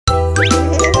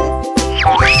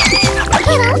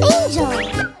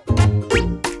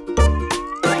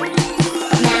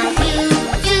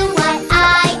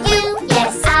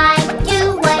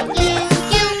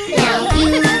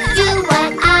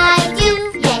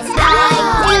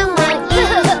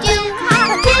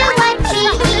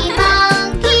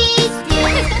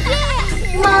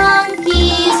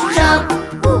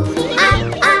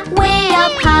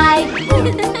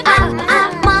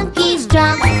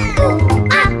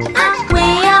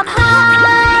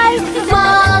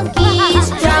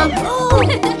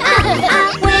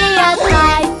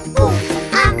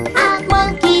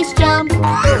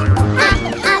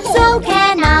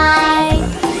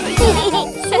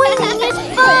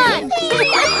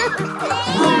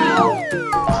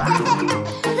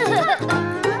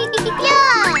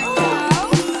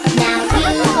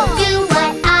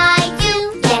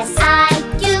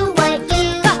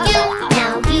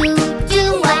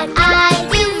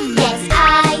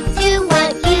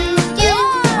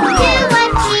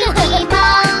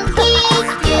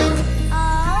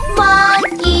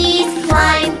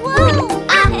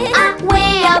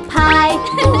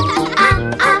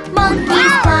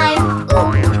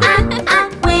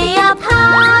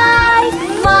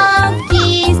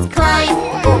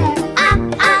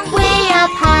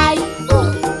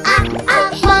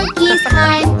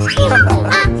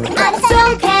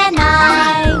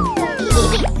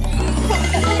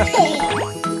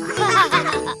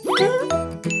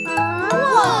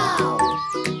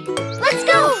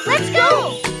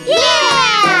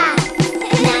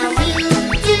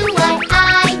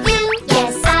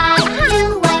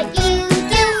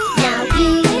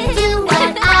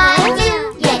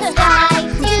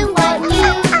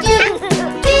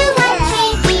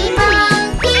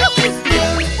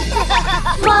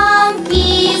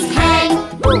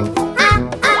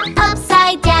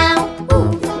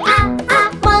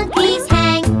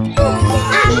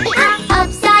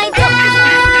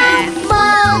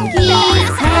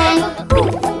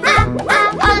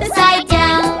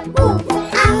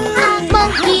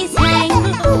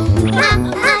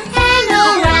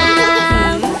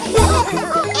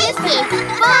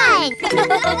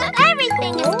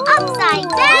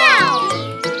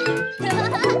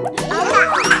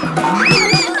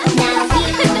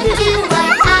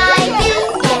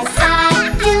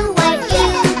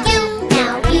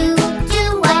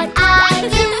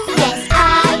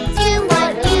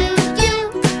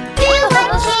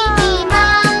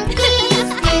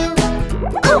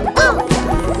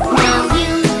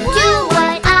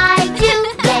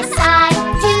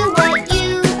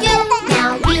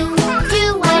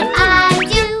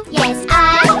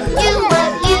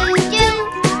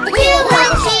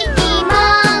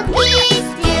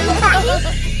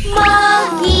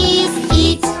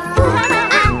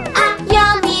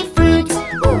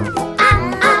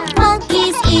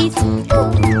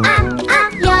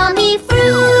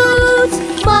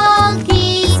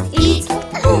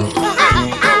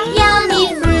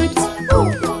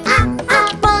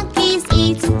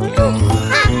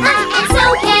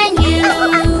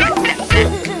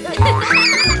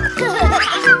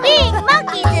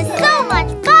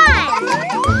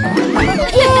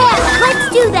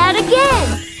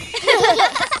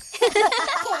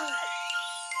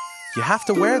have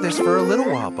to wear this for a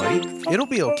little while, buddy. It'll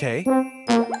be okay. Oh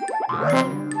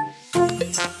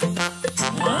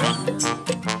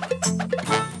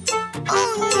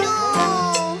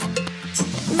no!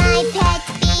 My pet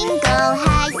Bingo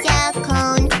has a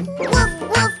cone. Woof,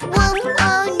 woof, woof,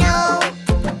 oh no!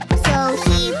 So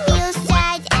he feels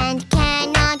sad and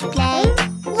cannot play.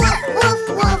 Woof, woof,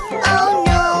 woof, oh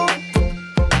no!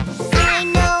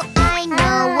 I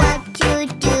know what to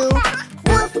do.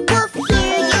 Woof, woof,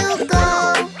 here you go.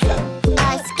 A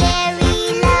scary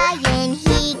lion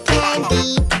he can be.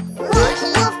 Woof,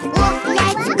 woof, woof,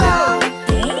 let's go.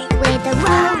 With a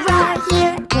roar, roar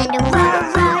here and a roar,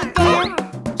 roar there.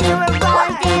 Here a roar,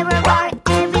 there a roar,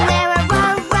 everywhere a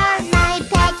roar, roar. My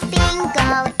pet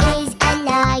Bingo is a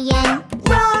lion.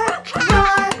 Roar,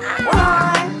 roar,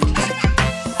 roar.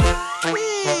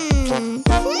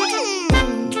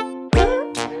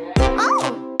 Oh,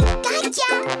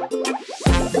 gotcha!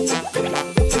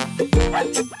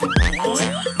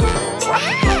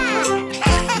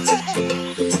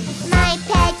 My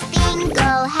pet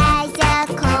Bingo has a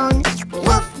cone.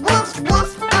 Woof, woof,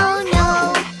 woof, oh no!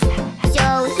 So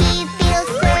he feels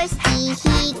thirsty,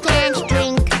 he can't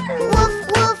drink. Woof,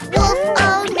 woof, woof,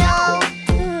 oh no!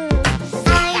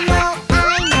 I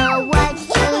know what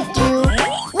to do.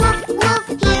 Woof, woof,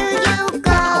 here you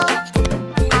go.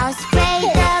 I'll spray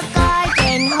the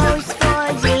garden hose for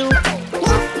you.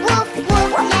 Woof, woof,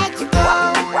 woof, let's go.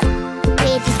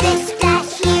 With a splish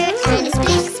splash here and a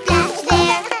splish splash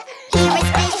there. Here a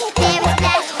splish, there a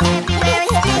splash, everywhere a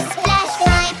splish splash.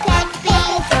 My pet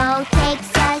Bingo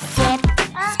takes a sip.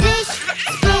 Splish,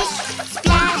 splish,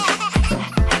 splash.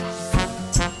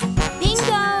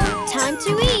 Bingo! Time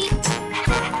to eat!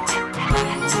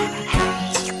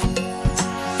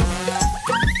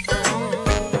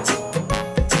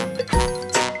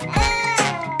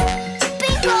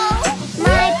 Bingo!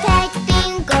 My pet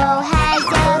Bingo has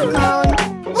a cone.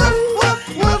 Woof, woof,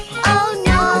 woof, oh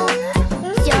no!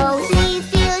 So he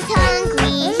feels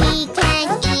hungry, he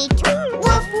can't eat.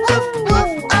 Woof, woof,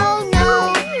 woof, oh no!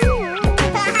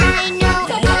 I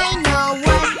know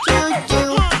what to do.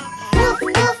 Woof,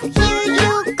 woof, here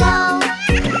you go.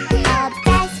 A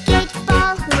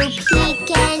basketball hoop he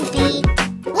can be.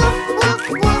 Woof, woof,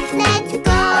 woof, let's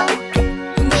go.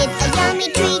 With a yummy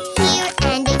treat here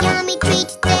and a yummy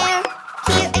treat there.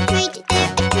 Here a treat,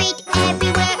 there a treat,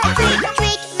 everywhere a treat,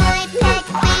 treat. My pet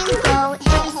Bingo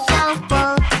is so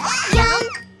full. Yum,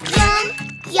 yum,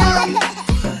 yum.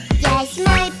 Yes,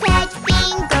 my pet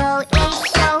Bingo is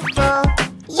so full.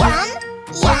 Yum,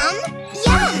 yum,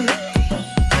 yum.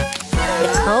 The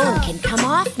cone can come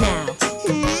off now.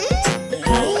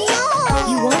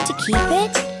 You want to keep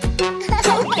it?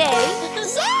 Okay.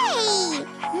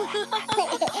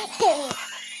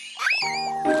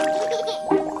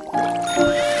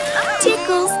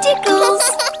 Tickles, tickles!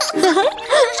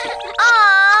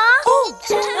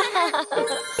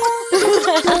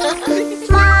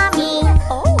 Mommy,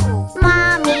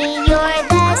 Mommy, you're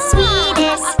the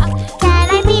sweetest. Can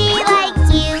I be like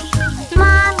you?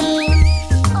 Mommy,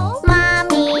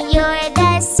 Mommy, you're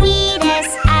the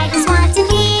sweetest. I just want to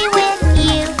be with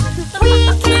you. We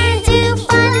can do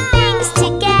fun things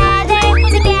together,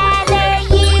 together,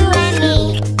 you and me.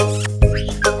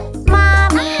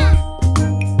 Mommy,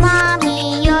 Mommy,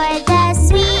 you're the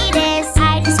sweetest. I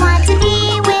just want to be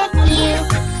with you.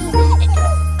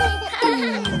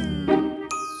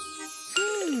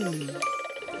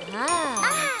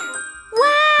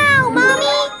 Wow,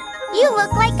 Mommy! You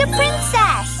look like a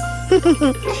princess!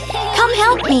 Come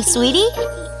help me, sweetie.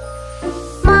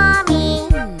 Mommy,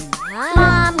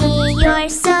 Mommy, you're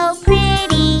so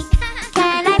pretty.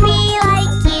 Can I be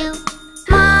like you?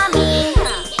 Mommy,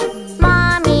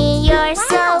 Mommy, you're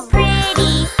so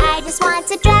pretty. I just want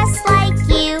to dress like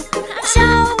you.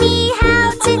 Show me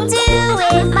how to do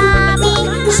it, Mommy.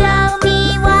 Show me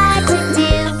what to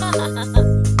do.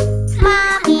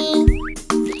 Mommy,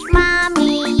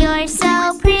 Mommy, you're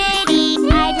so pretty.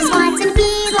 I just want to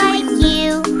be like you.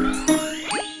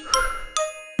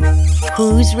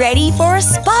 Who's ready for a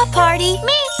spa party?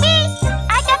 Me!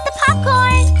 I got the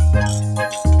popcorn.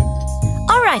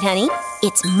 All right, honey.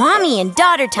 It's mommy and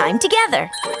daughter time together.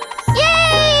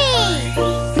 Yay!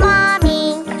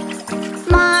 Mommy,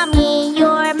 Mommy,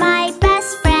 you're my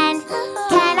best friend.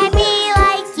 Can I be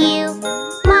like you?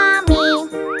 Mommy,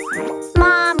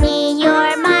 Mommy,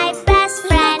 you're my best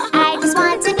friend. I just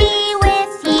want to be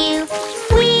with you.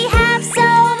 We have so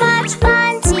much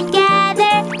fun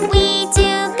together. We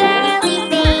do girly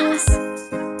things.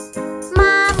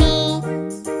 Mommy,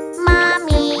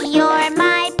 Mommy, you're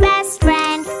my best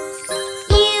friend.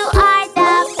 You are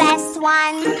the best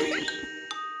one.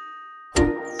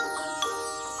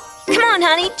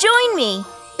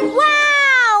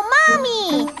 Wow,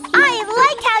 Mommy! I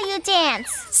like how you dance.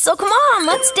 So come on,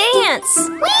 let's dance.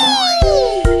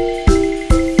 Whee!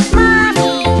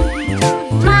 Mommy,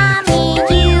 Mommy,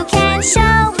 you can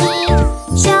show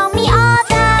me all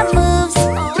the moves.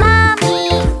 Mommy,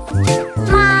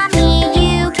 Mommy,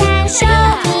 you can show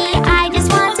me. I just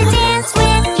want to dance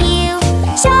with you.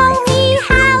 Show me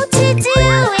how to do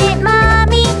it,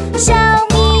 Mommy. Show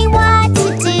me what to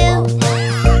do.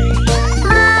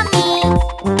 Mommy,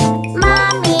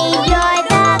 Mommy, you're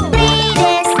the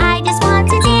greatest. I just want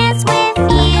to dance with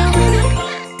you.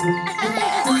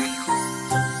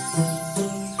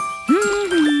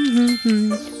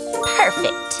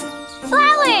 Perfect.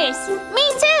 Flowers! Me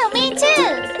too, me too!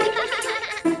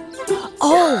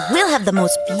 Oh, we'll have the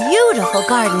most beautiful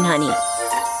garden, honey.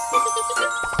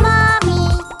 Mommy,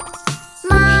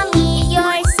 Mommy,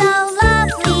 you're so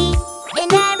lovely in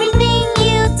everything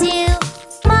you do.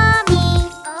 Mommy,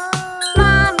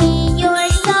 Mommy, you're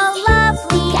so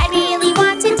lovely. I really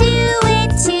want to do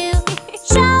it too.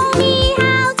 Show me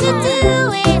how to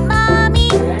do it, Mommy.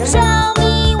 Show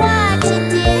me what to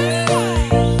do.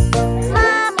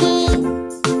 Mommy,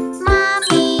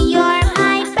 Mommy, you're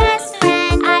my best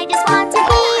friend. I just want to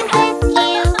be with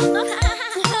you.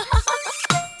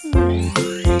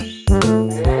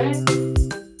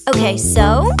 Okay, so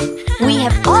we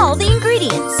have all the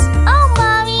ingredients. Oh,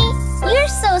 Mommy, you're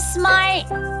so smart.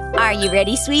 Are you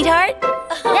ready, sweetheart?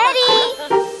 Ready?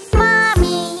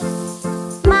 Mommy,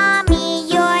 Mommy,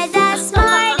 you're the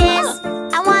smartest.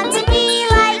 I want to be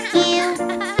like you.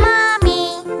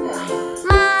 Mommy,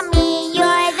 Mommy,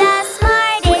 you're the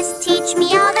smartest. Teach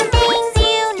me all the things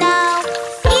you know.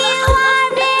 You are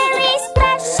very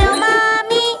special,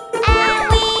 Mommy, and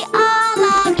we all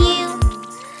love you.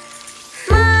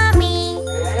 Mommy,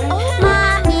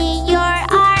 Mommy, you're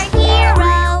our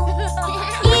hero.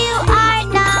 You are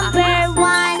number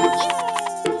one.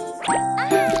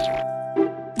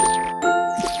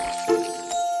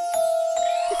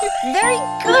 Very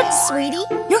good, sweetie.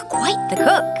 You're quite the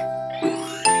cook.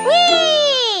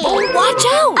 Whee! Oh, watch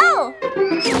out!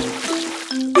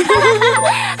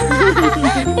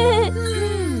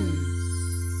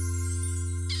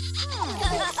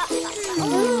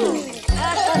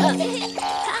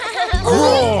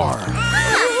 Roar!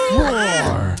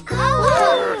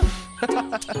 Roar!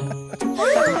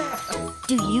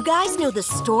 Do you guys know the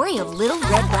story of Little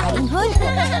Red Riding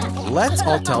Hood? Let's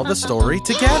all tell the story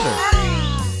together.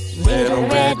 Little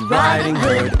Red Riding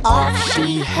Hood, off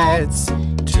she heads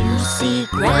to see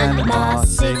Grandma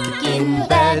sick in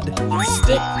bed.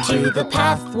 Stick to the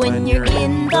path when you're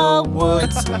in the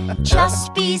woods.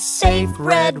 Just be safe,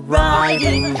 Red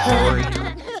Riding Hood.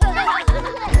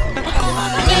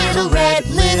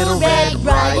 Little Red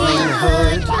Riding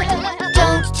Hood,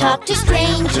 don't talk to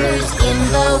strangers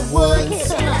in the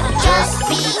woods. Just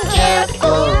be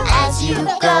careful as you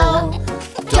go.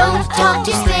 Don't talk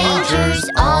to strangers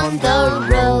on the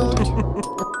road.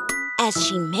 As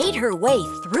she made her way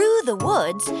through the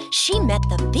woods, she met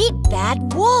the big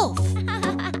bad wolf.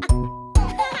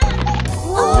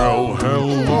 Well,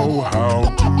 hello, how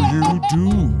do you do?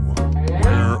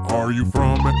 Where are you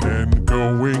from and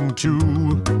going to?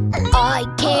 I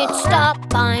can't stop,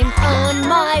 I'm on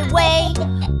my way.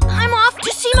 I'm off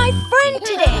to see my friend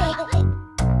today.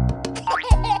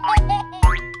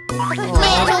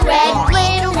 Little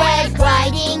Red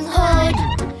Riding Hood,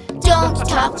 don't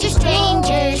talk to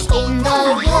strangers in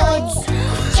the woods.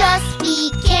 Just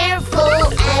be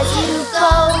careful as you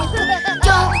go.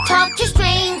 Don't talk to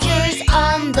strangers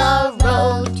on the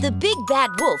road. The big bad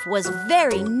wolf was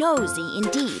very nosy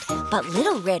indeed, but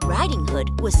Little Red Riding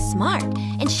Hood was smart,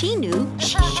 and she knew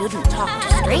she shouldn't talk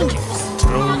to strangers.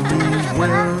 Tell me,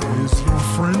 where is your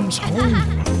friend's home?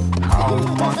 How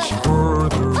much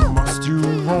further must you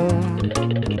roam?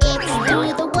 It's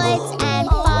through the woods and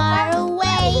far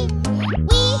away.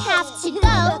 We have to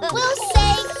go, we'll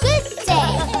say good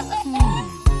day.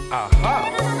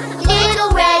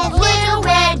 Little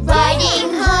Red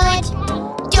Riding Hood,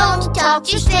 don't talk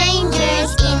to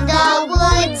strangers in the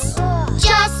woods.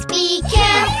 Just be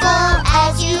careful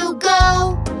as you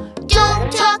go.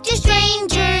 Don't talk to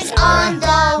strangers on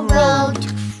the road.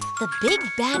 The big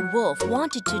bad wolf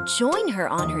wanted to join her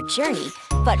on her journey,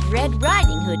 but Red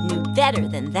Riding Hood knew better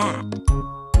than that.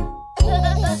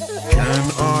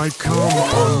 Can I come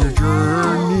on your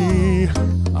journey?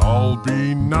 I'll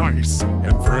be nice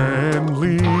and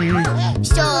friendly.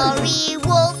 Sorry,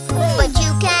 Wolf, but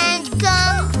you can't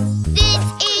come. This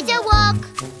is a walk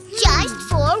just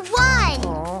for one.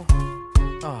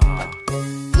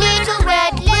 Little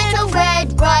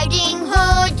Red Riding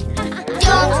Hood,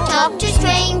 don't talk to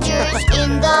strangers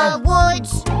in the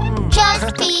woods.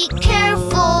 Just be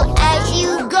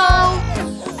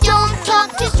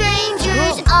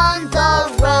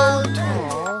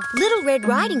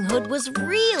Riding Hood was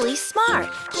really smart.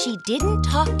 She didn't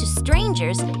talk to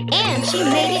strangers, and she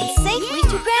made it safely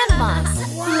to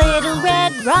Grandma's. Little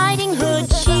Red Riding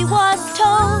Hood, she was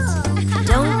told,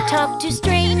 don't talk to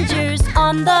strangers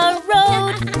on the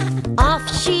road. Off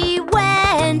she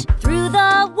went through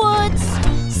the woods.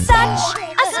 Such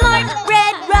a smart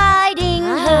Red Riding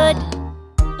Hood.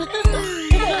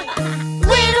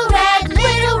 Little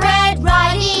Red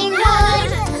Riding Hood,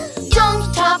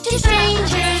 don't talk to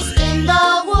strangers in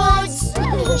the woods.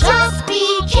 Just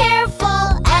be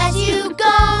careful as you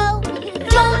go.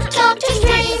 Don't talk to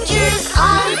strangers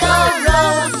on the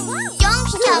road. Don't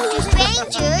talk to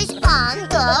strangers on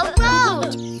the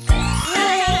road.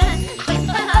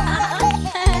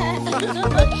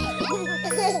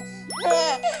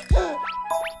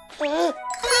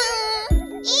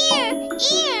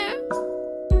 Ear!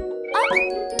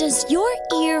 Does your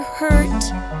ear hurt?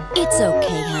 It's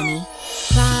okay, honey.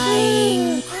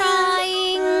 Crying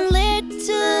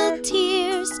little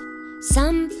tears.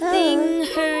 Something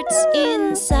hurts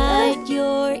inside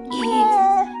your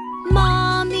ear.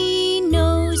 Mommy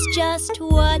knows just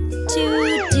what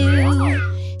to do,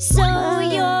 so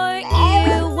your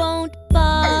ear won't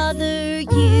bother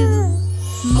you.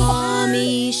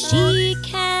 Mommy, she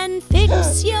can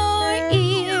fix your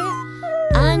ear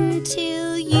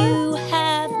until you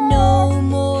have no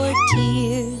more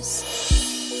tears.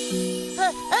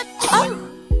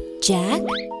 Jack?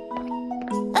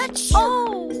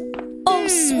 Oh,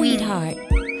 sweetheart,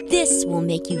 this will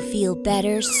make you feel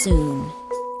better soon.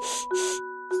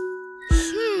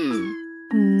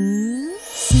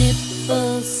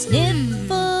 Sniffle,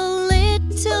 sniffle,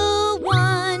 little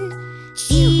one.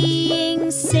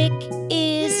 Being sick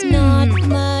is not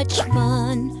much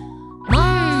fun.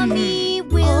 Mommy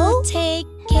will take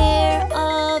care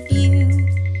of you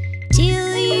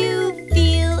till you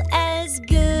feel as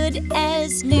good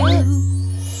as new.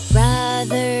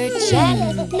 Brother Jack,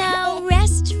 now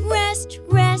rest, rest,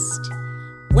 rest.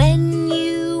 When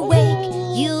you wake,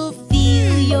 you'll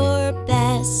feel your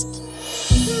best.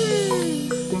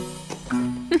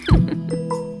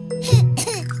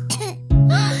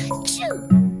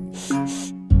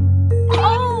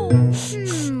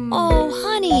 Oh,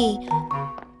 honey,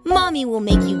 Mommy will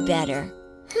make you better.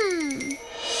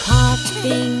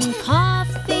 Coughing,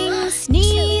 coughing,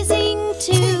 sneezing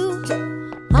too.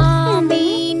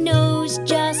 Mommy knows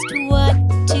just what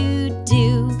to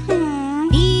do.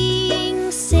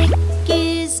 Being sick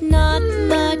is not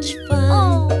much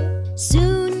fun.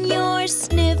 Soon your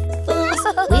sniffles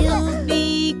will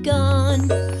be gone.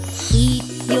 Eat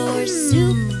your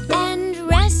soup and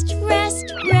rest, rest,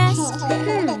 rest.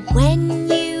 When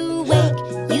you wake,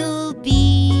 you'll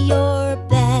be your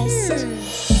best.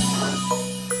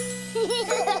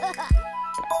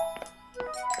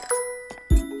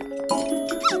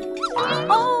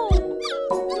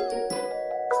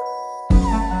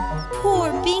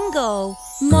 Poor Bingo.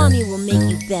 Mommy will make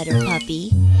you better,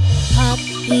 puppy.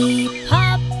 Puppy,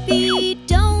 puppy,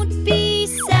 don't be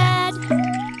sad.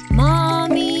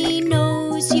 Mommy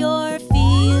knows you're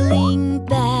feeling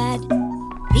bad.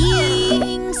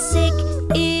 Being sick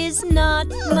is not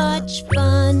much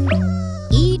fun.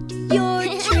 Eat your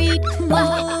treat,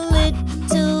 oh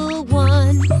little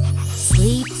one.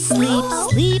 Sleep, sleep,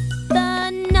 sleep the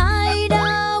night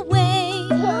away.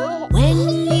 When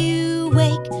you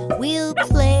wake, we'll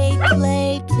play,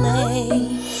 play, play.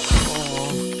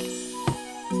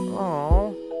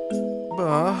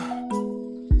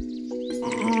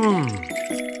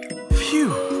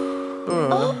 Phew.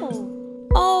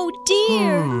 Oh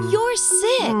dear, you're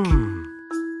sick.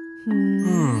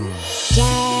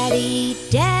 Daddy,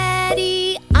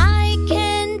 Daddy, I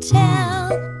can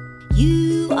tell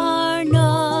you are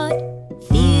not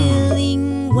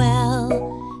feeling well.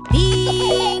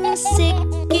 Being sick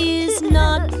is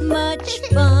not much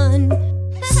fun.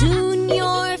 Soon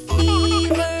your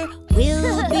fever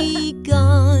will be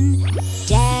gone.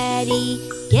 Daddy,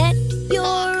 get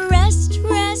your rest,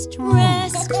 rest,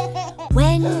 rest.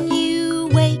 When you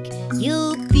wake,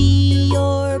 you'll be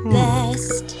your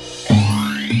best.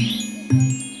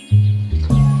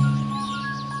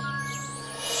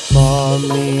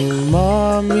 Mommy,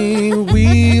 Mommy,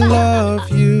 we love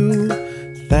you.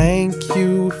 Thank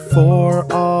you for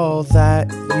all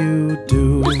that you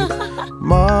do.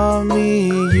 Mommy,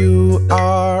 you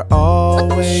are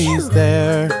always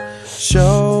there,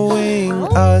 showing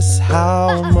us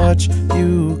how much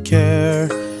you care.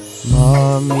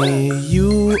 Mommy,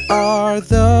 you are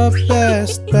the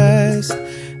best, best.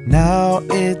 Now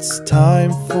it's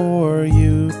time for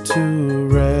you to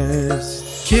rest.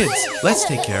 Kids, let's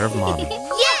take care of Mommy.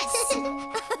 Yes!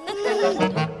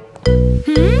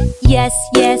 Yes,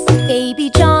 yes, baby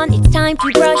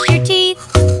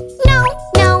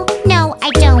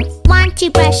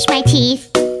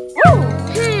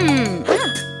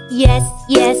Yes,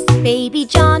 yes, baby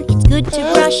John, it's good to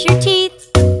brush your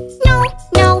teeth. No,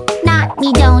 no, not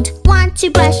me, don't want to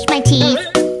brush my teeth.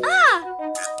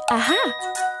 Aha!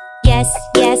 Yes,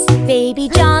 yes, baby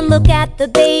John, look at the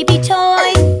baby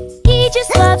toy. He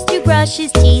just loves to brush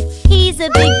his teeth. He's a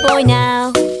big boy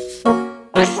now.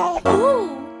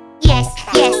 Yes,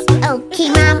 yes, okay,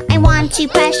 Mom, I want to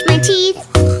brush my teeth.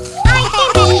 I can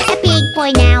be a big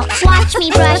boy now. Watch me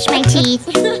brush my teeth.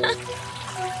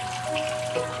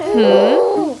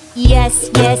 Yes,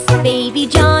 yes, baby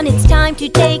John, it's time to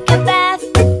take a bath.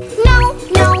 No,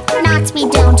 no, not me,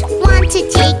 don't want to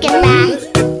take a bath.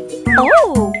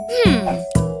 Oh,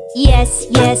 Yes,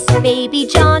 yes, baby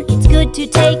John, it's good to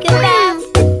take a bath.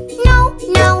 No,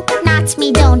 no, not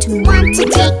me, don't want to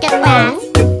take a bath.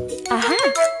 Aha!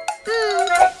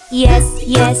 Yes,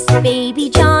 yes, baby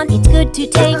John, it's good to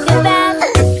take a bath.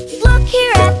 Look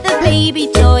here at the baby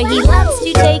toy, he loves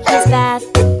to take his bath.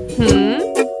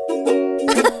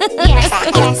 Yes,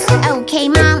 yes, okay,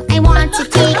 Mom, I want to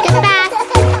take a bath.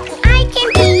 I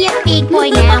can be a big boy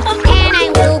now, and I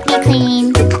will be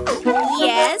clean.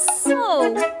 Yes,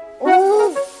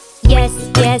 Yes,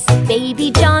 yes,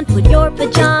 baby John, put your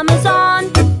pajamas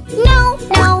on. No,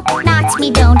 no, not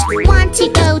me, don't want to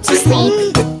go to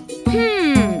sleep.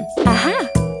 Aha!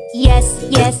 Yes,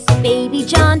 yes, baby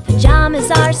John,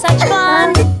 pajamas are such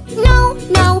fun. No,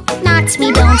 no, not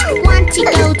me, don't want to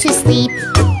go to sleep.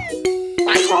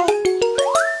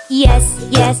 Yes,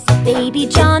 yes, baby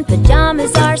John,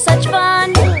 pajamas are such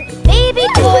fun. Baby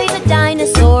toy's a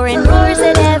dinosaur and roars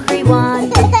at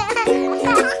everyone.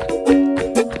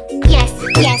 Yes,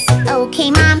 yes,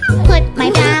 okay, Mom, put my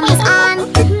pajamas on.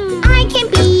 I can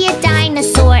be a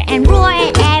dinosaur and roar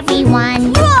at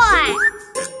everyone. Roar!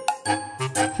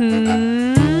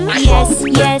 Yes,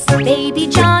 yes, baby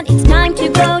John, it's time to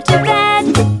go to bed.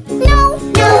 No,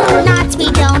 no, not me,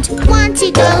 don't want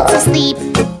to go to sleep.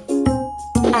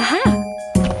 Aha!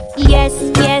 Yes,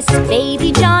 yes,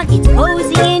 baby John, it's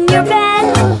cozy in your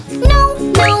bed. No,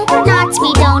 no, not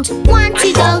me, don't want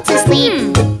to go to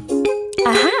sleep.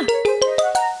 Aha!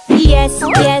 Yes,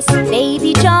 yes,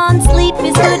 baby John, sleep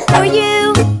is good for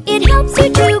you. It helps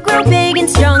you to grow big and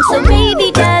strong, so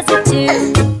baby does it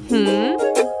too.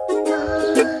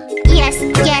 Yes,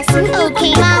 yes,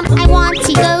 okay, Mom, I want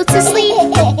to go to sleep.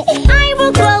 I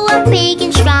will grow up big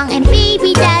and strong, and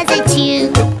baby does it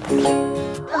too.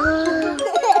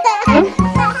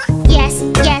 Yes,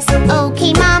 yes,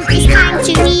 okay, Mom, it's time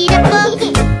to read a book.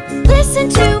 Listen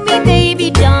to me,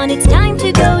 baby John, it's time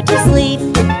to go to sleep.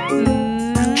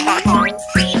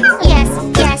 Yes,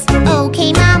 yes,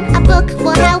 okay, Mom, a book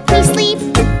will help me sleep.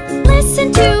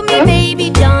 Listen to me, baby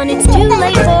John, it's too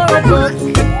late for a book.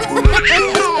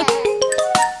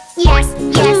 Yes,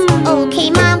 yes, okay,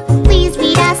 Mom, please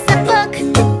read us a book.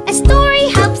 A story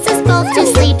helps us both to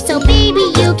sleep, so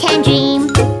baby, you can dream.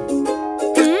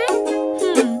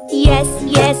 Yes,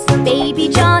 yes, baby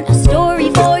John, a story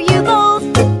for you both.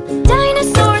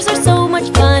 Dinosaurs are so much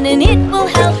fun and it will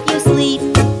help you sleep.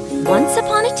 Once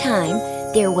upon a time,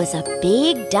 there was a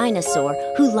big dinosaur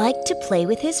who liked to play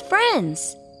with his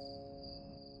friends.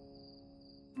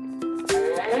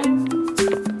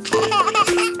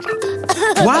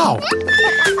 Wow!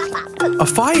 A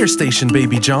fire station,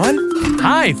 baby John.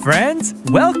 Hi, friends.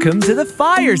 Welcome to the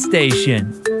fire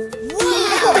station.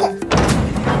 Wow!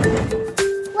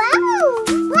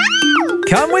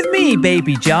 Come with me,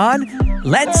 baby John.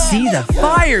 Let's see the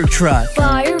fire truck.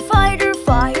 Firefighter,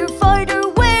 firefighter,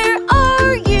 where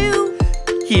are you?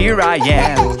 Here I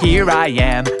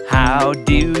am, how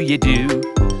do you do?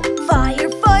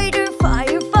 Firefighter,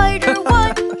 firefighter,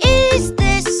 what is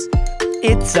this?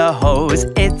 It's a hose,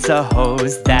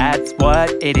 that's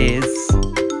what it is.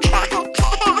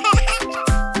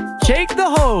 Shake the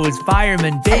hose,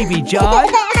 fireman baby John.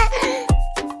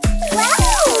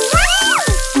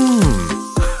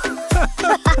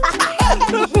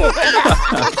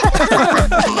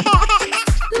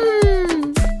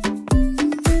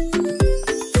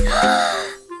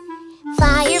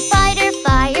 Firefighter,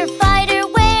 firefighter,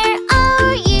 where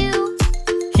are you?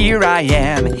 Here I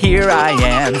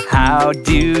am, how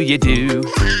do you do?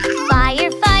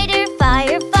 Firefighter,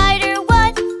 firefighter,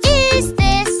 what is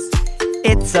this?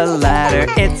 It's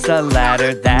a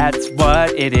ladder, that's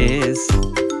what it is.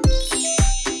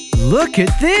 Look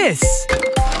at this!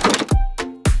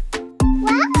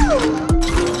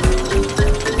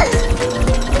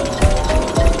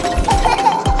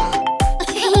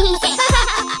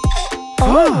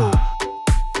 Wow!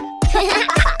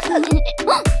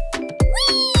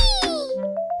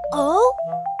 Oh?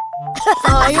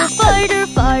 Firefighter,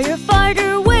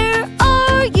 firefighter, where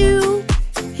are you?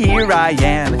 Here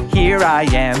I I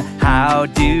am, how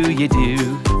do you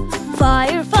do?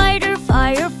 Firefighter,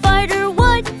 firefighter,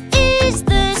 what is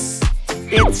this?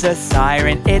 It's a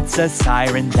siren,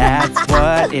 that's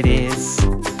what it is.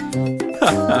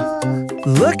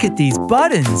 Look at these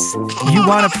buttons. You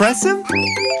want to press them?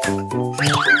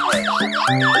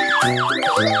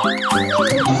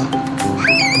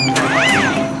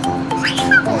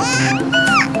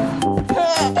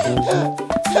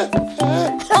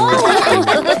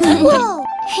 Whoa!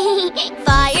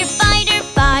 Firefighter,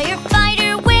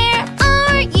 firefighter, where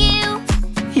are you?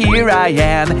 Here I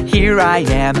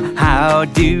am, how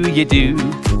do you do?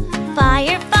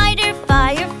 Firefighter,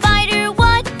 firefighter,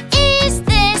 what is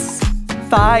this?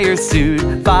 Fire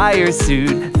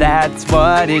suit, that's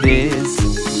what it is.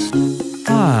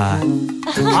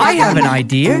 I have an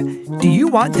idea. Do you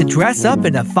want to dress up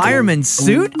in a fireman's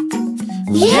suit?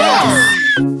 Yes!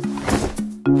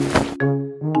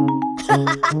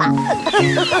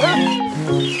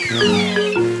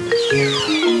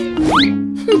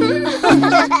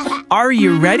 Are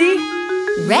you ready?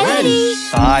 Ready?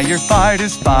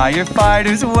 Firefighters,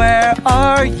 where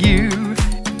are you?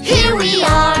 Here we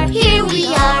are,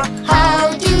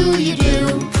 how do you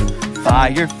do?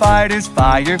 Firefighters,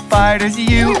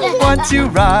 you want to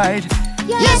ride?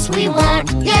 Yes we want,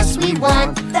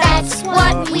 that's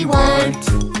what we want.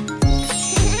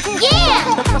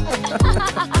 Yeah!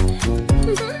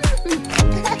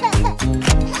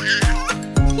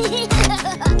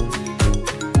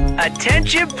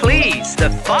 Attention please, the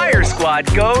fire squad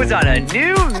goes on a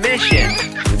new mission.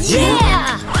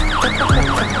 Yeah!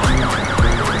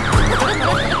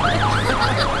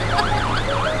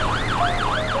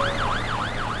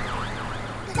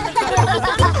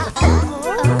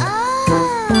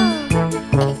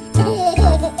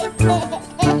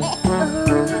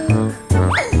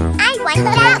 I want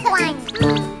that one.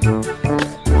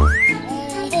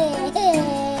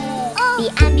 The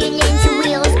ambulance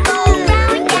wheels go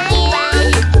round and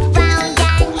round, round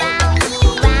and round,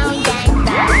 round and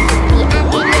round. The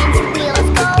ambulance wheels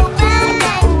go round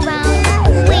and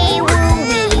round. Wee woo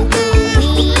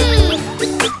wee wee.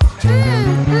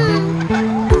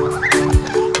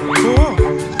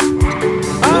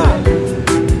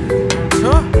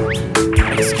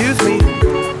 Excuse me.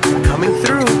 Coming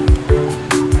through.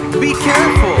 Be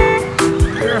careful.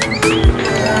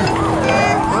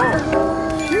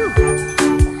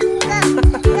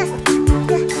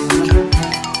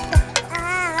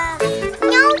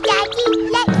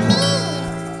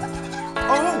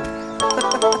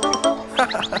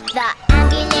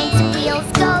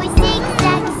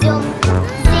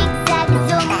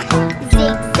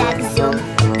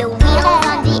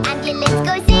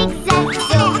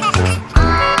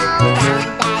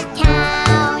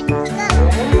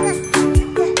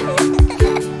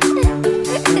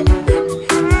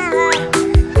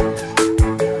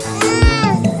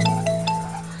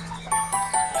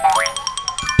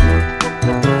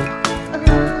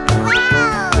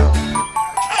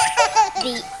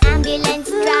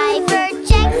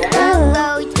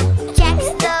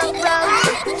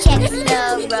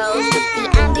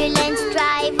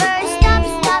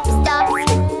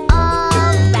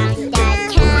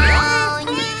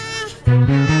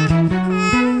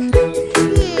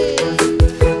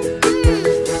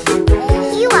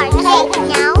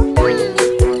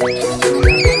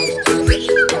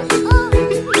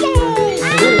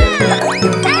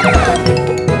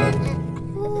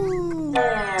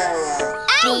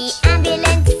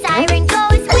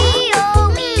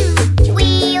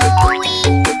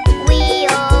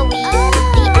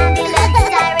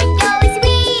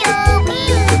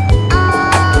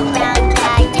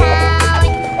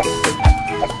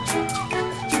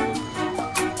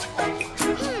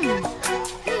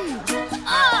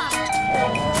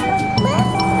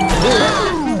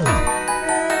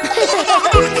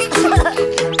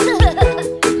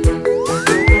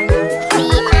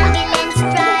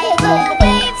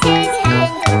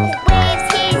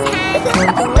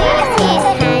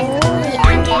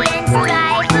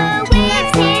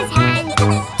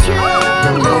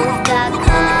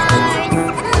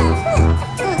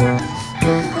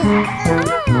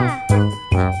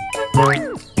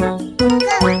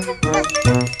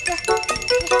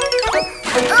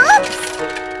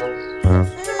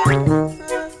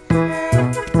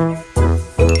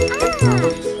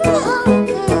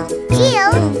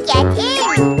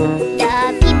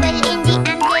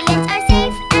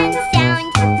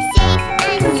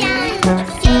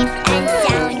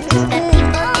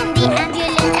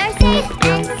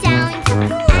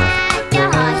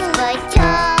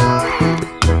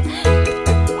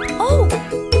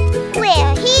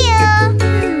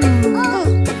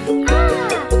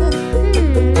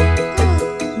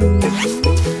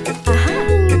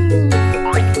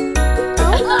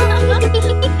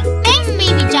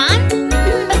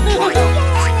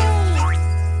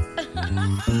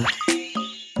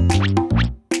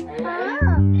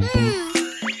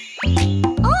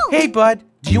 Hey, bud,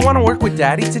 do you want to work with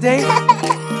Daddy today? Yay!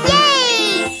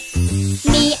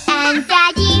 Me and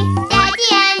Daddy, Daddy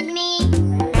and me,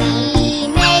 we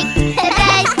make the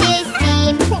bestest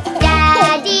team.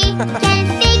 Daddy can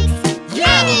fix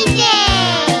anything.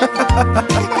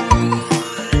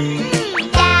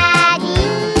 Daddy,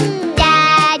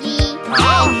 Daddy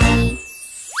and me.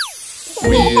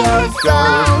 Wheels go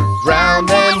round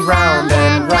and round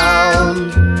and round.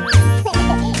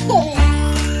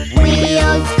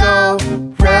 Wheels go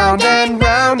round and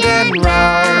round and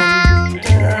round.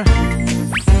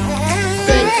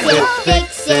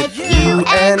 Fix it, you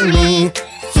and me.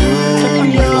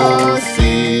 Soon you'll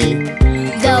see.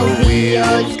 The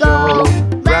wheels go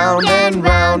Round and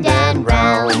round and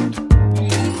round.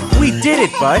 We did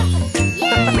it, bud.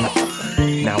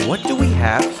 Now what do we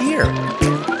have here?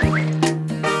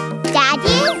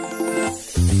 Daddy?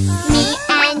 Me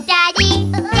and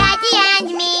Daddy, Daddy and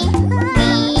me,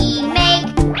 we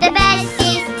make the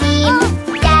bestest team.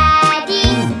 Daddy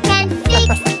can fix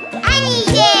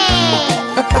anything.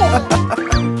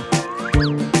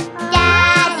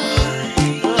 Daddy,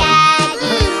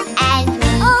 Daddy and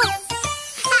me.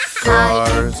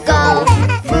 Cars go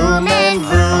vroom and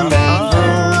vroom and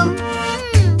vroom.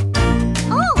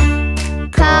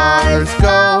 Cars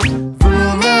go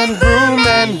vroom and vroom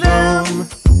and vroom.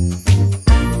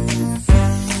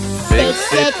 Fix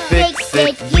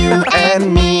it, you and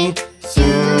me.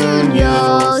 Soon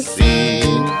you'll see.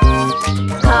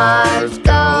 Cars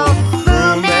go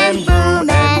vroom and vroom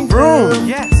and vroom.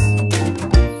 Yes.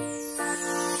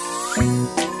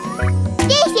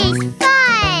 This is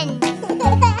fun!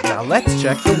 Now let's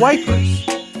check the wipers.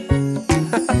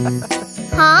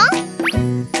 Huh?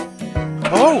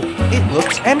 Oh, it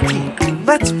looks empty.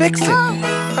 Let's fix it.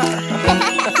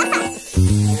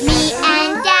 Me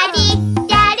and Daddy,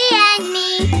 Daddy and me,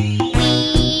 we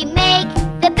make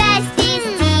the bestest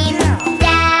team.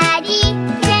 Daddy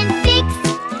can fix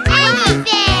anything.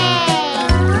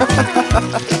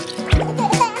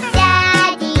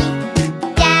 Daddy,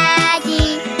 Daddy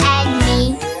and me.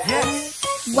 Yes.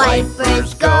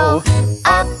 Wipers go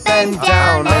Up and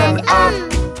down and up.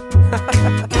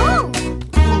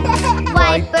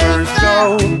 Wipers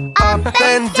Go up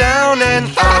and down and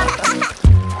up.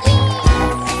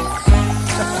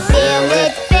 Fill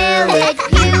it,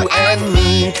 you and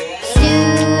me.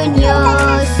 Soon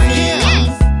you'll see.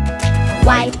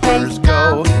 Wipers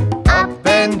go Up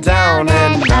and down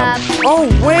and up. Oh,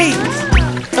 wait.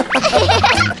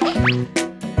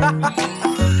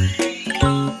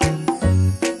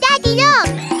 Daddy, look!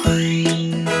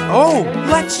 Oh,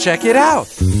 let's check it out.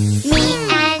 Me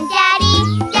and Daddy,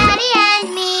 Daddy and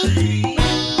me,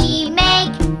 we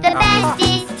make the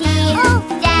bestest team.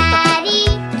 Daddy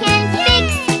can fix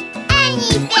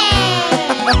anything.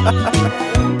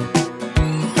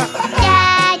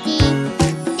 Daddy,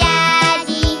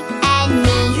 Daddy and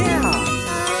me.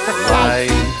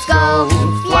 Lights go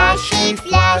flashy,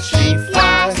 flashy,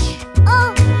 flash.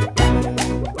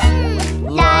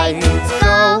 Lights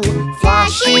go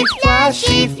flashy,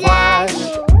 flashy, flash.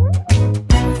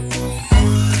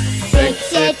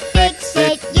 Fix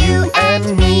it, you and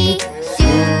me.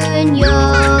 Soon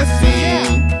you'll see.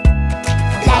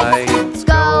 Lights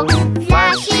go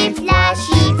flashy,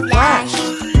 flashy, flash.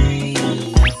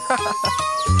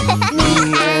 Me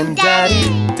and Daddy,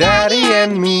 Daddy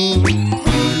and me, we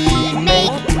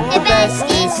make the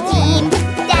bestest team.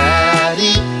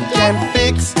 Daddy can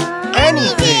fix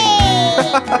anything.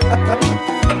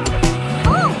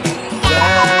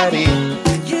 Daddy,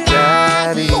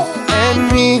 Daddy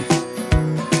and me.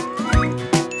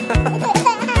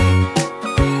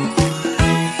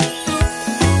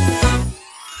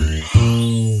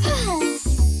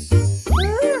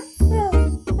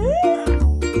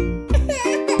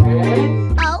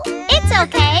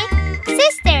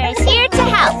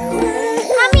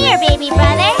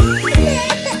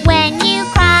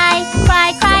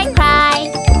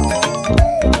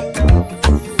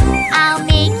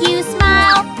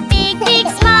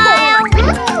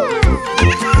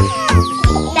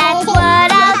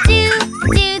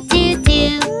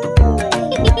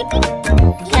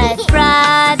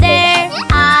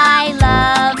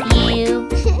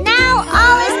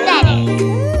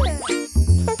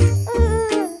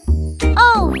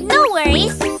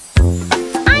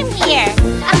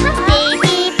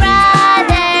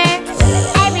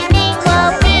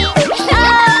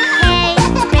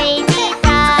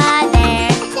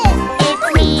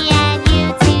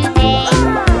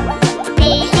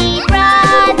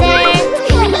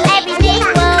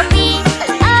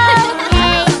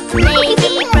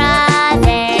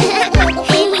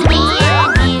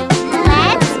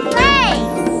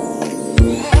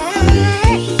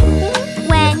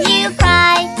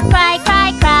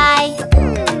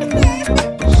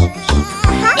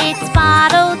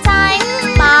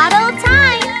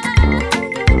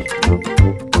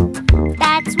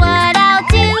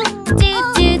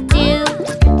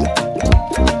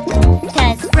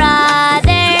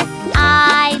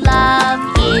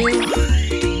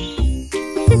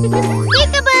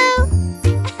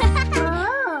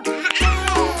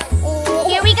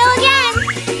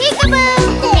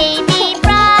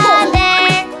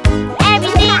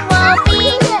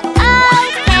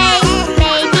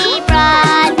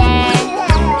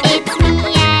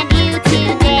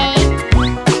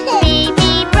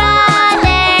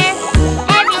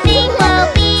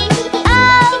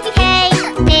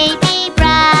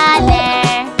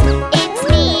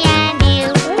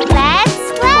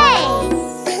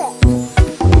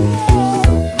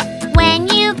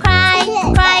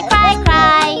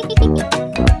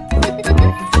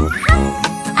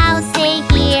 I'll stay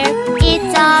here,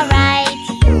 it's alright.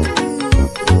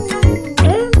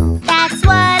 That's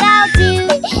what I'll do.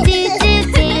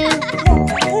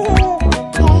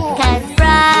 'Cause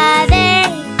brother,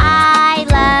 I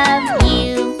love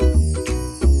you.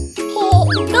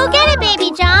 Go get it, baby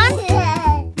John.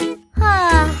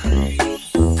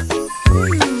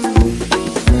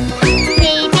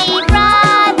 Baby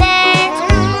brother,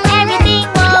 everything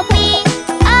will be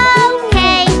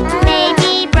okay.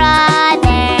 Baby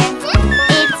brother,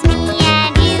 it's me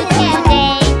and you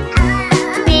today.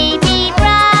 Baby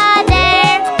brother,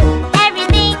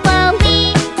 everything will be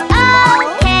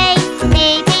okay.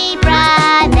 Baby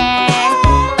brother,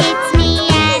 it's me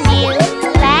and you.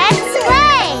 Let's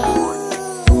play.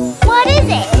 What is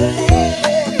it?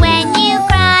 When you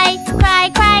cry, cry,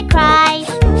 cry, cry.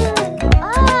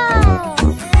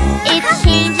 It's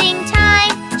changing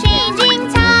time, changing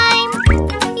time.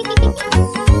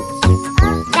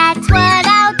 That's what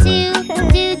I'll do.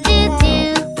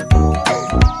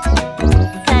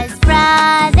 'Cause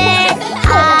brother,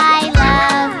 I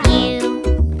love you.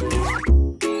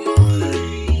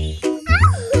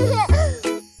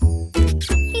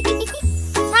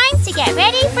 Time to get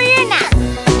ready for your nap.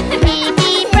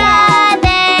 Baby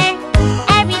brother,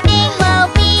 everything will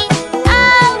be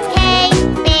okay.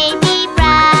 Baby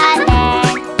brother,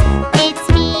 it's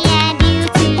me and you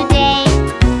today.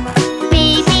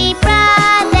 Baby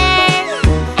brother,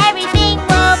 everything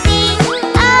will be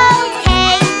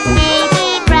okay. Baby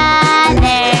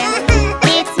brother,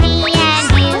 it's me and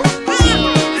you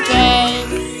today.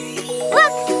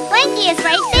 Look, Blanky is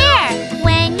right there.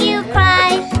 When you cry,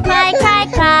 cry, cry,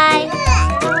 cry.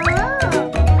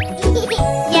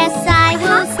 Yes, I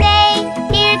will stay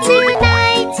here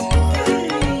tonight.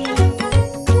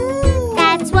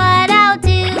 That's what I'll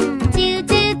do.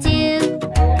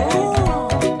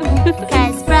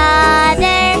 'Cause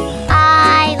brother,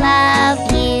 I love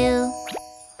you.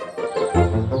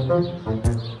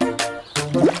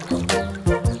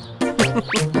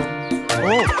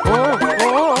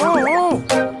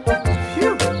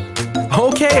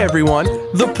 Okay, everyone,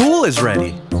 the pool is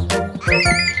ready.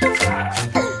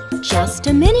 Just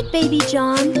a minute, baby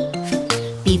John.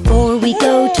 Before we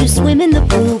go to swim in the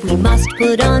pool, we must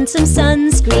put on some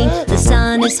sunscreen. The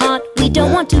sun is hot, we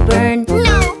don't want to burn.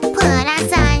 No, put on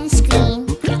sunscreen.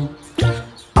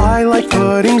 I like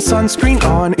putting sunscreen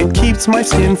on. It keeps my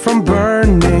skin from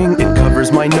burning. It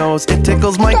covers my nose, it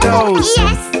tickles my toes.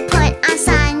 Yes, put on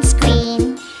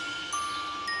sunscreen.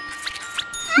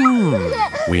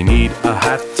 We need a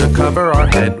hat to cover our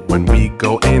head when we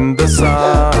go in the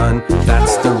sun.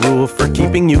 That's the rule for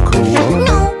keeping you cool.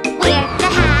 No, wear the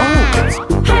hat.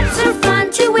 Hats are fun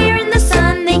to wear in the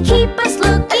sun, they keep us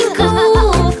looking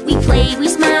cool. We play, we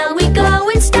smile, we go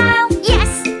in style. Yes,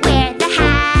 wear the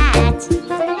hat.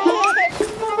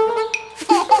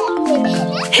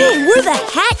 Hey, we're the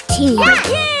hat team!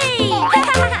 Yay!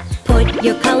 Put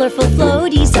your colorful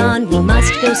floaties on, we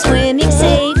must go swimming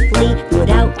safely. Put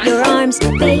out your arms,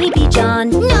 baby John.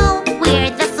 No,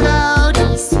 we're the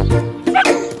floaties.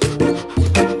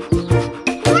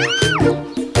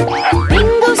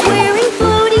 Bingo's wearing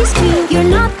floaties too,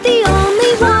 you're not the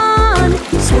only one.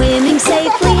 Swimming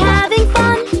safely, having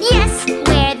fun. Yes,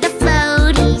 we're the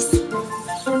floaties.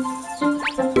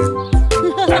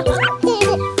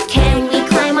 Can we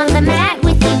climb on the mat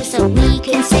with you so we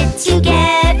can sit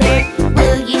together?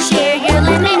 Will you share your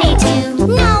lemonade too?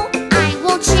 No, I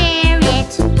won't share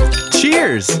it.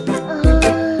 Cheers!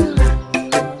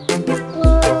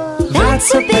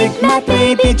 That's a big mat,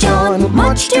 baby John,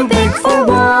 much too big for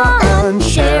one.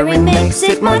 Sharing makes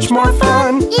it much more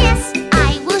fun. Yes,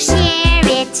 I will share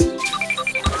it.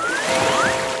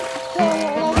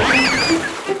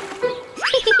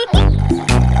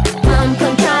 Come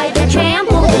try the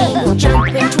trampoline. We'll jump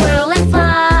and twirl and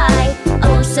fly.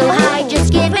 Oh, so high,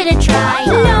 just give it a try.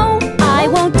 No, I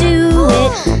won't do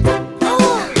it.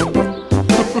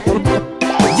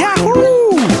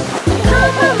 Yahoo!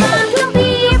 Come along, don't be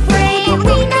afraid.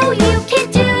 We know you can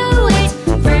do it.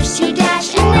 First you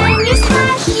dash and then you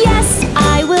splash. Yes,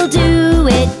 I will do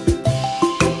it.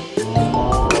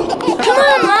 Come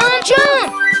on, Mom, jump!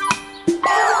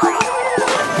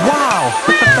 Wow!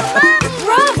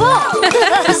 Bravo!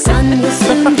 The sun will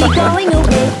soon be going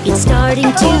away. It's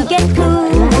starting to get cool.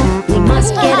 We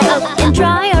must get up and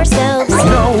dry ourselves.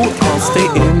 No, I'll stay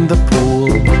in the pool.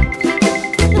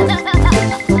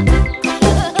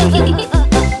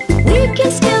 We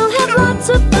can still have lots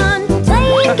of fun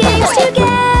playing games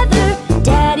together.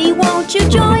 Daddy, won't you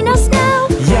join us now?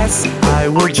 Yes, I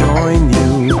will join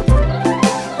you.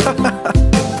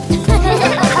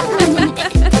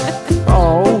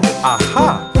 Oh,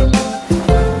 aha!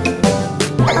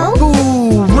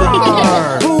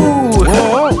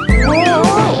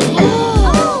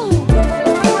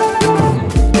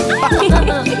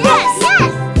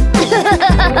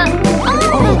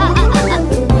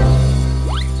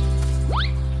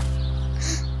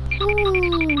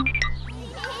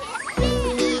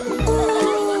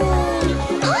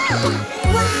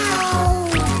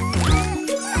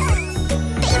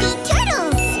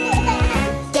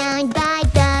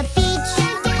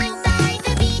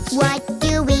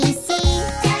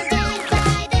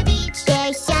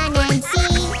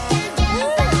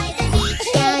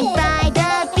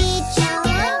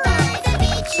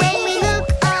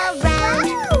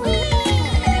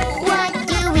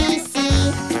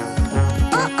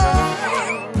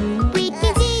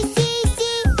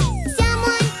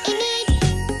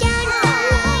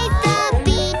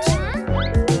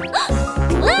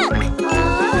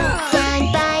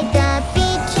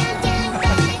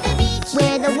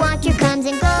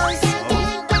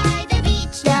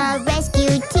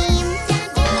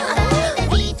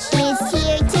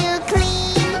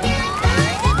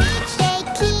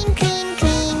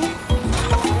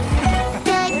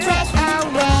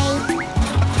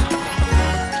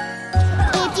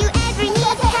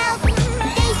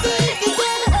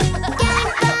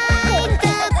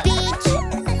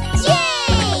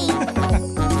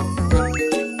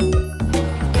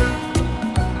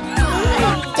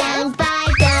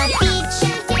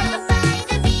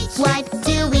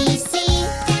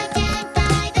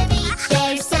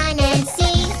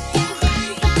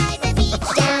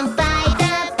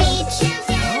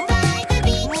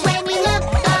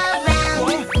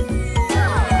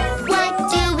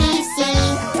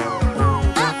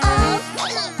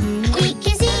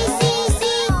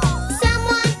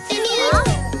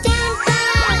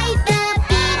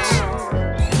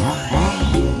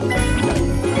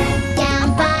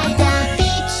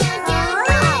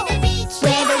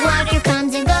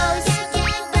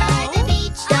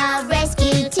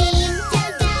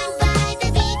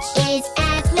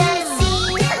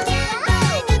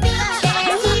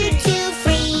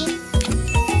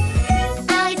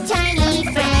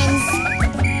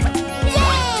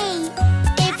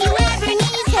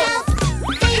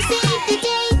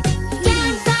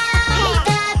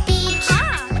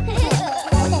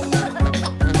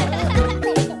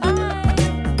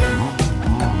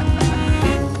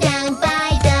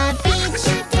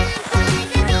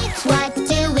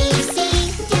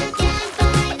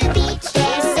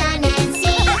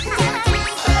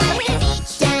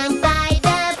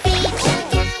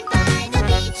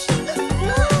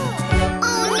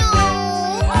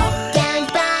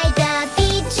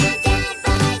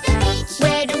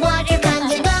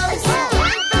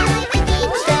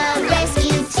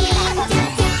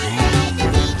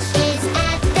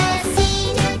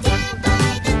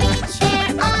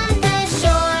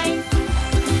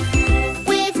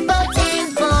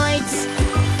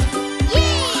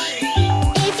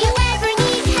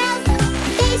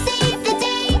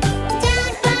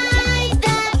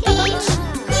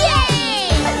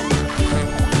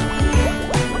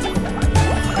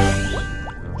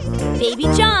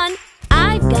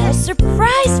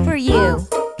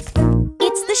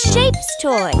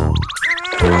 toy.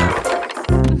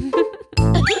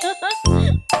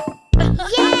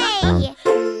 Yay!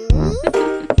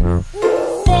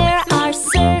 There are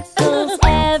circles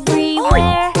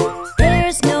everywhere.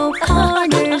 There's no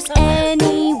corners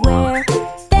anywhere.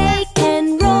 They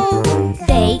can roll,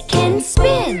 they can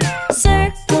spin.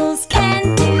 Circles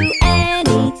can do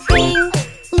anything.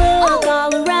 Look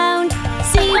all around,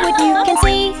 see what you can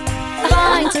see.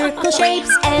 Find circle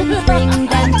shapes and bring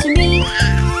them to me.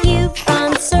 You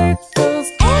found circles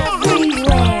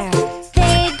everywhere.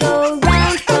 They go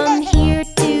round from here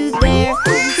to there.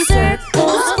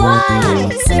 Circles fly,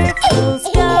 circles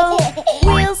go.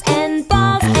 Wheels and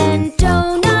balls and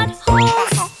donut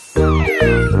holes.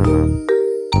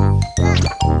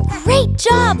 Great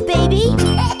job, baby!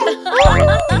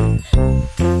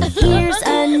 Here's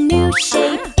a new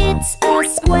shape, it's a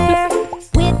square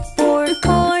with 4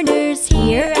 corners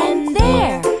here and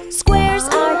there. Squares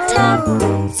are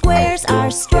tough, squares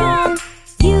are strong.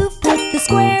 You put the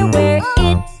square where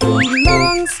it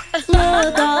belongs.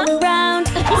 Look all around,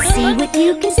 see what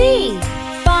you can see.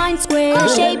 Find square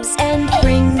shapes and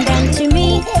bring them to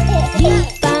me. You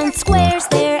found squares,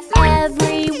 they're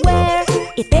everywhere.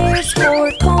 If there's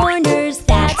 4 corners,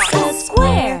 that's a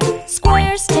square.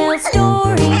 Squares tell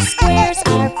stories, squares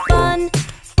are fun.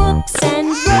 Books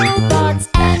and robots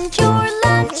and your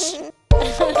lunch.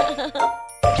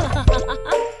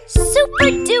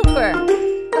 Super duper!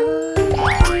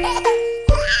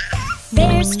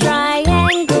 There's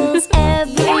triangles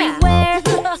everywhere.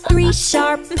 3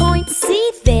 sharp points,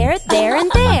 see there, there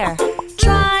and there.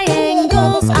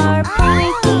 Triangles are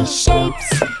pointy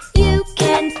shapes. You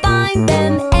can find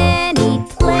them any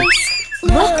place.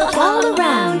 Look all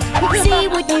around, see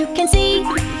what you can see.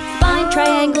 Find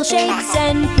triangle shapes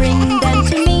and bring them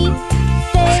to me.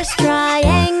 There's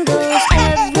triangles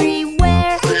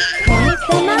everywhere. Point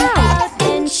them out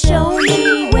and show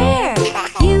me where.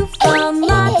 You found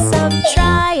lots of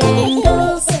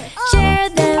triangles. Share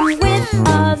them with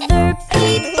other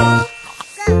people.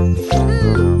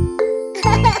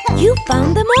 You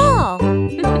found them all.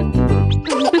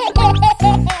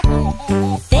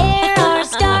 There are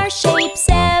star shapes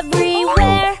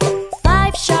everywhere.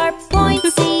 5 sharp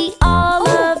points, see all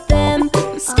of them.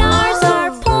 Stars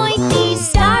are pointy,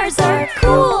 stars are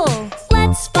cool.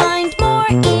 Let's find more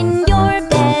in your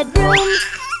bedroom.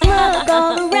 Look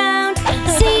all around,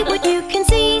 see what you can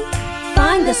see.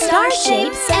 Find the star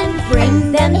shapes and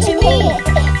bring them to me.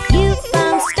 You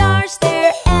found stars,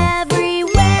 they're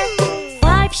everywhere.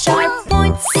 5 sharp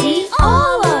points, see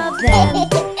all of them.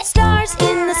 Stars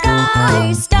in the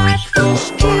sky,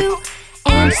 starfish too,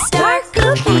 and star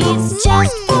cookies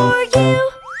just for you.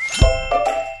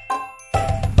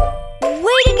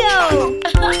 Way to go!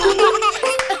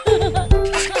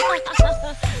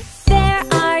 There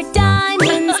are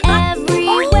diamonds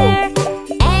everywhere.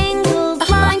 Angled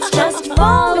lines, just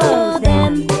follow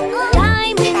them.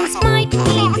 Diamonds might be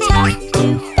tough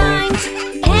to find.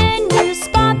 Can you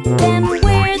spot them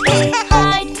where they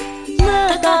hide?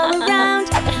 Look all around,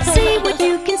 see what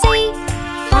you can see.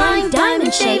 Find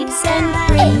diamond shapes and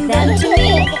bring them to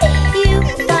me. You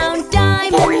found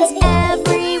diamonds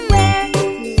everywhere.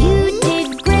 You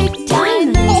did great,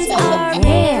 diamonds are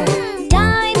rare.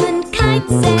 Diamond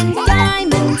kites and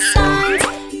diamond signs.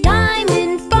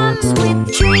 Diamond box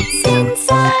with treats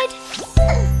inside.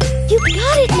 You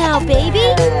got it now,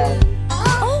 baby.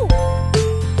 Oh.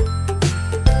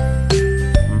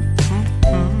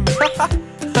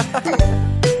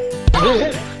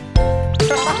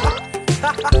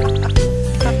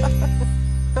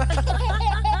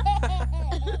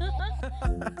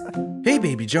 Hey,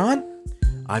 Baby John.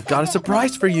 I've got a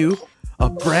surprise for you. A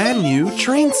brand new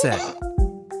train set.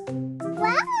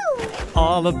 Wow!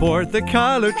 All aboard the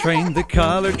color train, the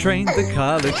color train, the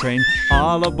color train.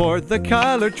 All aboard the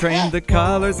color train, the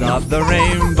colors of the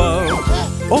rainbow.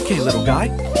 Okay, little guy,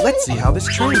 let's see how this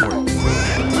train works.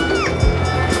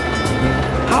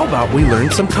 How about we learn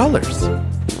some colors?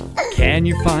 Can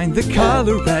you find the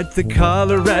color red, the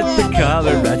color red, the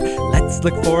color red? Let's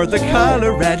look for the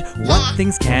color red. What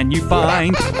things can you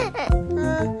find?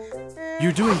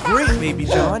 You're doing great, Baby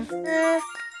John.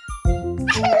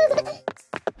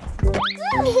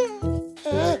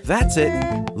 That's it.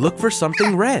 Look for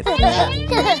something red.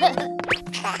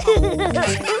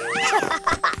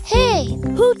 Hey,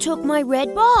 who took my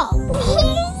red ball?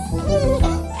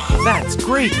 That's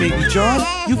great, Baby John.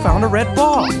 You found a red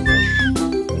ball.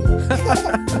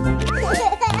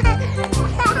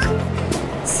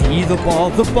 See the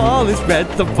ball is red,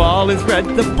 the ball is red,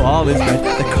 the ball is red.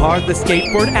 The car, the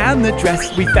skateboard, and the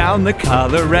dress, we found the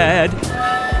color red.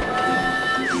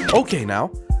 Okay,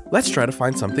 now, let's try to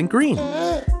find something green.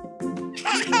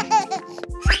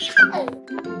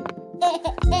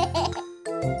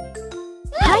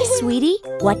 Hi, sweetie.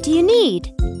 What do you need?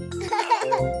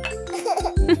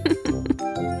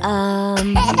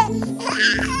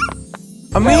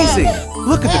 Amazing!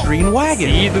 Look at the green wagon.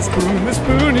 See the spoon is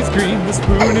green, the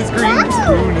spoon is green, the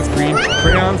spoon is green.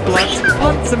 Crayons, blocks,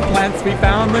 pots, and plants, we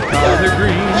found the color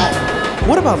green.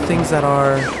 What about things that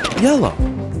are yellow?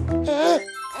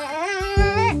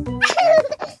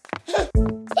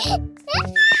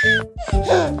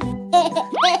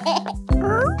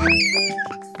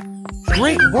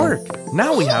 Great work!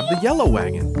 Now we have the yellow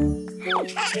wagon.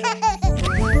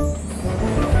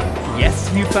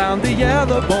 Yes, you found the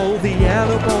yellow bowl, the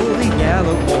yellow bowl, the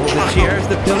yellow bowl. The chairs,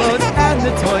 the pillows, and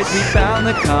the toys, we found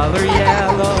the color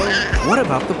yellow. What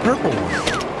about the purple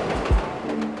one?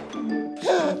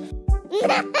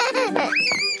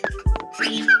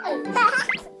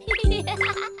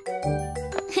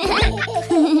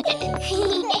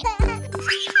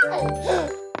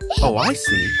 Oh, I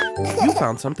see. You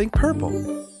found something purple.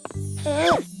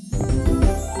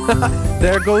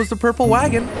 There goes the purple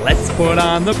wagon. Let's put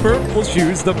on the purple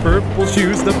shoes, the purple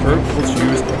shoes, the purple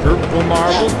shoes. Purple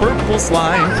marbles, purple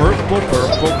slime, purple,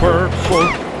 purple, purple.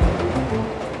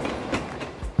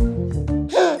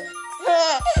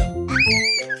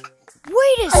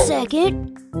 Wait a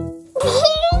second.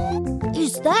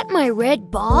 Is that my red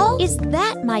ball? Is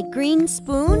that my green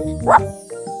spoon?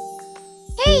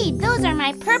 Hey, those are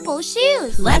my purple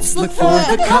shoes. Let's look for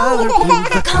the color blue,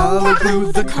 the color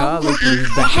blue, the color blue.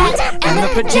 The hat and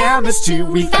the pajamas too,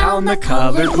 we found the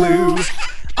color blue.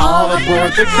 All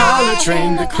aboard the color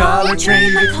train, the color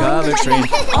train, the color train.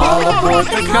 All aboard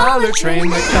the color train,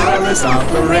 the colors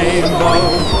of the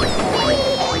rainbow.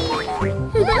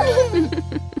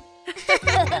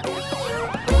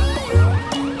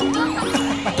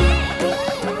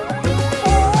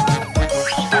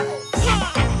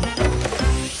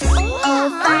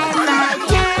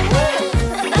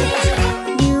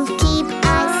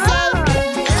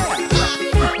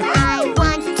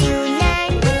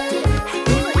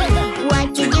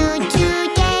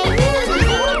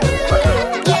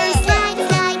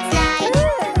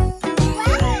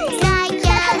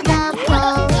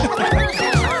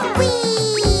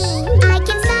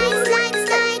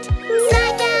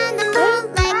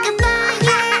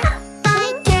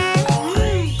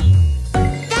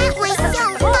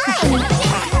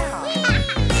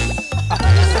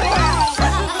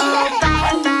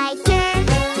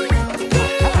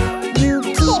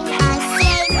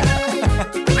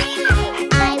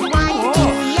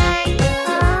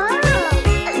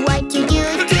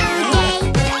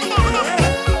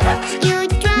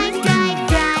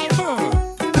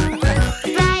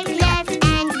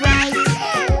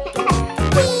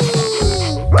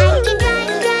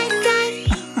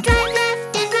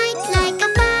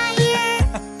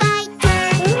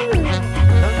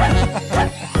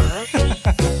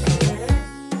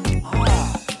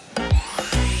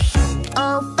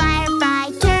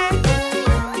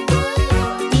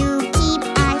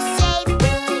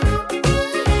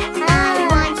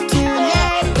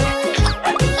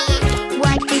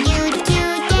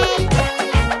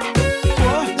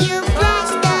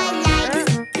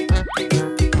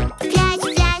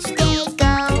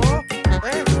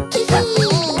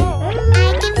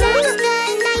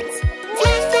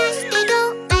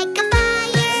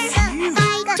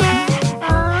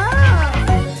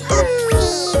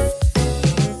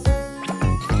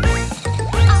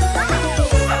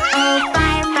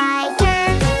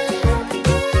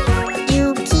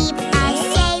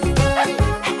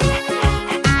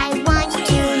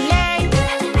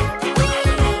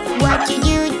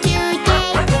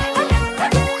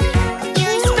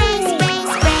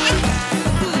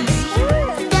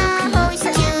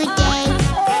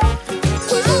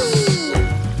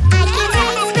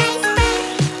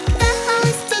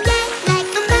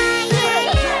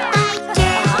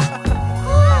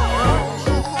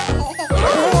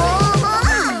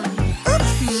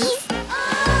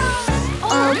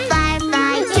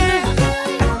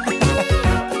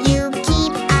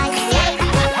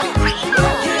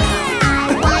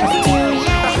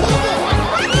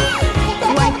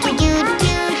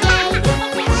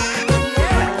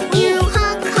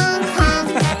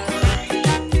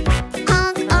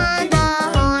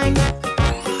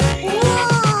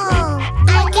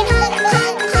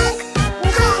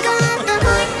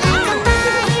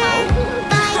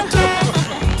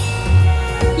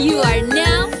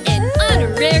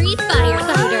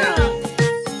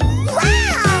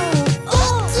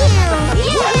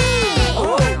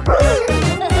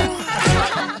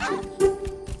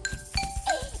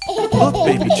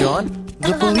 Baby John,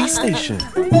 the police station.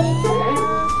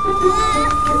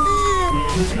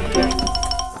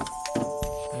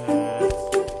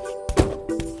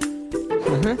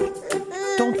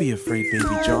 Don't be afraid,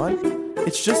 Baby John.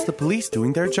 It's just the police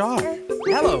doing their job.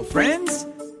 Hello, friends.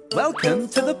 Welcome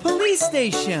to the police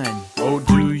station. Oh,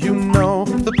 do you know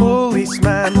the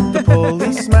policeman, the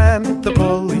policeman, the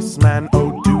policeman?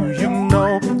 Oh, do you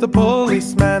know the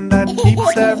policeman that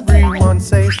keeps everyone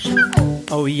safe?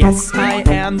 Oh, yes, I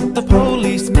am the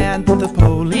policeman, the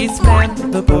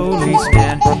policeman, the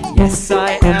policeman. Yes,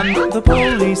 I am the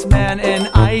policeman, and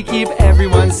I keep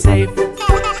everyone safe.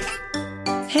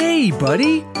 Hey,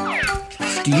 buddy.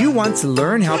 Do you want to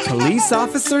learn how police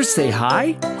officers say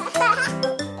hi?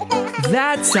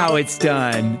 That's how it's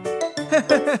done.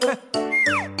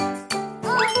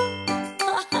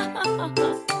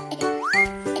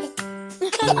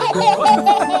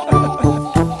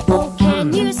 Oh,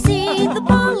 can you see the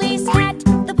police hat?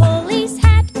 The police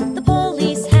hat, the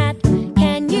police hat.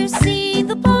 Can you see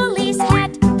the police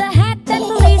hat? The hat that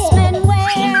policemen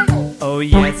wear. Oh,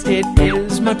 yes, it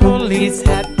is my police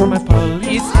hat, my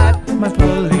police hat, my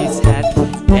police hat.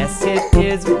 Yes, it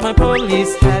is my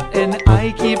police hat, and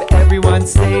I keep everyone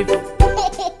safe.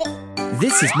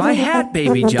 This is my hat,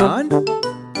 Baby John.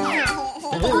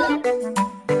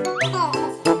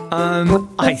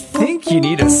 I think you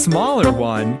need a smaller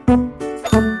one.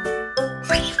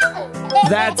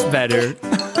 That's better.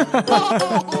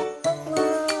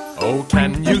 Oh,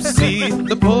 can you see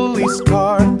the police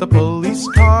car, the police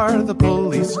car, the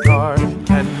police car?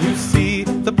 Can you see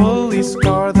the police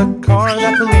car, the car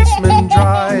that policemen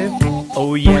drive?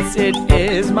 Oh, yes, it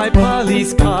is my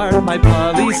police car, my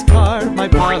police car, my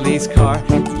police car.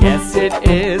 Yes, it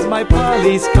is my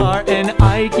police car, and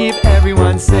I keep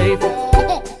everyone safe.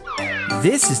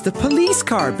 This is the police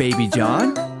car, Baby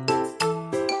John.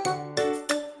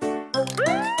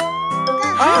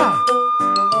 Ah!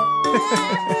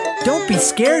 Don't be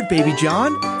scared, Baby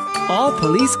John. All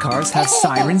police cars have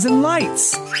sirens and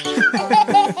lights.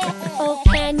 Oh,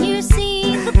 can you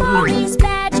see the police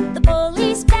badge? The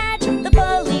police badge, the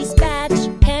police badge.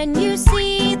 Can you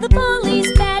see the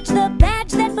police badge? The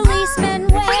badge that policemen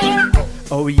wear.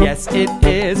 Oh, yes, it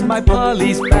is my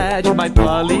police badge, my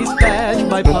police badge,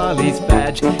 my police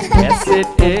badge. Yes, it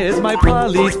is my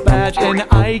police badge, and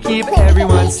I keep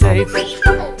everyone safe.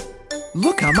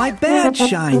 Look how my badge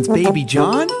shines, Baby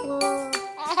John.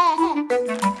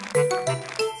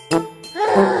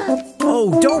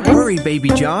 Oh, don't worry, Baby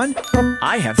John.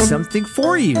 I have something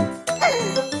for you.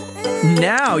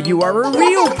 Now you are a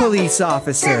real police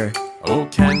officer. Oh,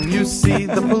 can you see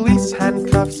the police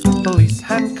handcuffs, police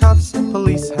handcuffs,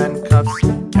 police handcuffs?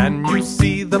 Can you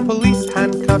see the police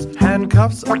handcuffs,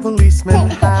 handcuffs a policeman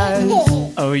has?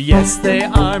 Oh, yes, they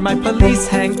are my police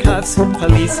handcuffs,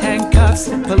 police handcuffs,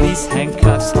 police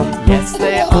handcuffs. Yes,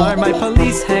 they are my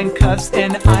police handcuffs,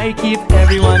 and I keep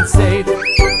everyone safe.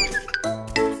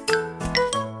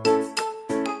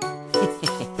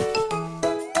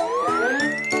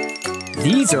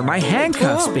 These are my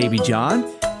handcuffs, Baby John.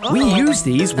 We use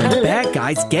these when bad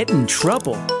guys get in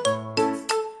trouble.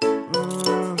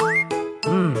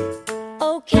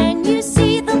 Oh, can you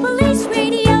see the police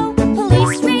radio?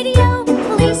 Police radio,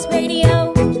 police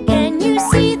radio. Can you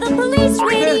see the police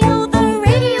radio? The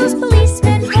radio's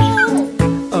policemen hold.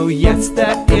 Oh, yes,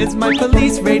 that is my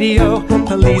police radio,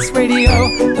 police radio,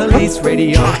 police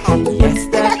radio. Yes,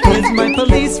 that is my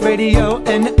police radio,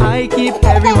 and I keep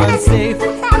everyone safe.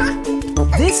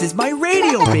 This is my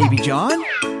radio, Baby John.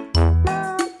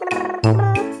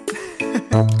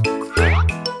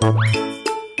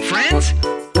 Friends,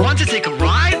 want to take a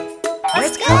ride?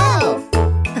 Let's go!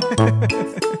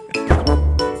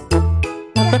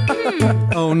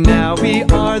 Oh, now we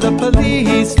are the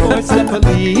police force, the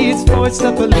police force,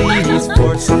 the police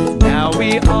force. Now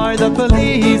we are the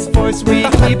police force, we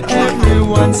keep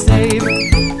everyone safe.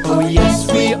 Oh, yes,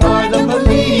 we are the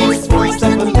police force,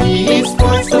 the police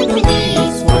force, the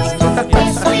police force.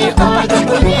 Yes, we are the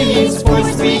police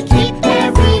force, we keep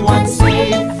everyone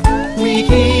safe. We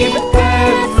keep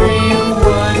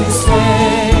everyone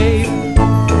safe.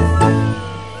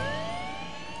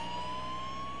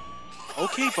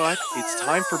 Okay, bud, it's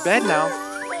time for bed now.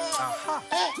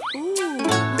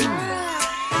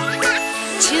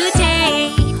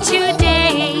 Today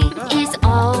is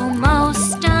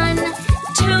almost done.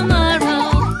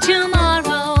 Tomorrow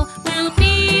will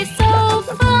be so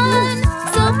fun.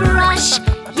 So brush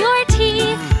your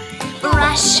teeth,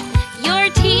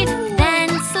 then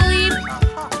sleep.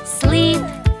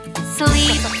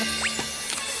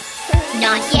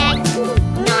 Not yet.